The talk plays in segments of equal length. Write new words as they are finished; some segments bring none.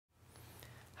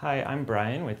Hi, I'm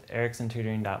Brian with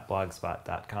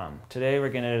ericksontutoring.blogspot.com. Today we're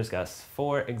going to discuss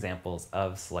 4 examples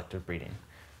of selective breeding.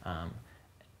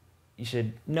 You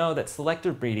should know that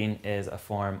selective breeding is a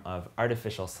form of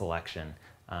artificial selection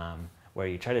where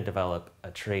you try to develop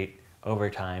a trait over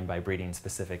time by breeding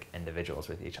specific individuals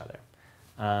with each other.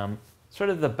 Sort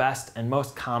of the best and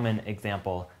most common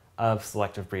example of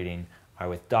selective breeding are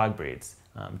with dog breeds.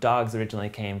 Dogs originally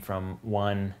came from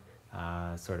one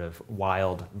sort of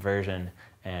wild version,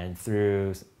 and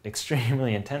through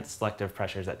extremely intense selective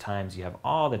pressures at times you have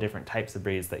all the different types of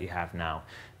breeds that you have now,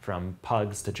 from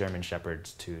pugs to German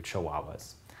shepherds to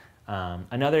chihuahuas.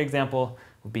 Another example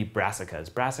would be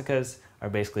brassicas. Brassicas are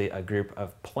basically a group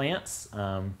of plants,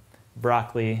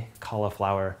 broccoli,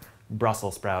 cauliflower,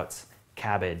 Brussels sprouts,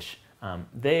 cabbage.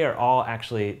 They are all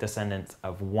actually descendants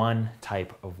of one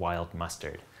type of wild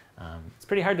mustard. It's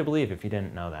pretty hard to believe if you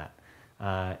didn't know that.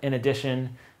 In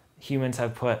addition, humans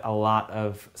have put a lot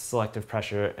of selective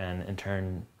pressure and in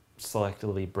turn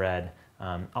selectively bred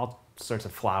all sorts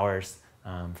of flowers.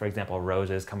 For example,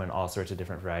 roses come in all sorts of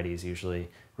different varieties, usually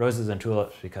roses and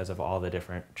tulips, because of all the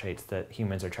different traits that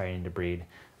humans are trying to breed.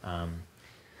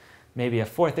 Maybe a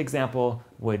 4th example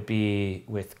would be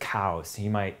with cows.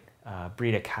 You might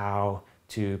breed a cow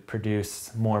to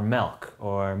produce more milk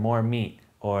or more meat,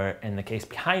 or in the case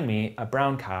behind me, a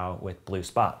brown cow with blue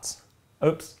spots.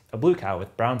 Oops, a blue cow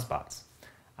with brown spots.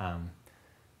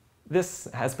 This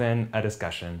has been a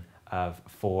discussion of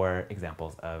 4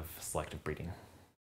 examples of selective breeding.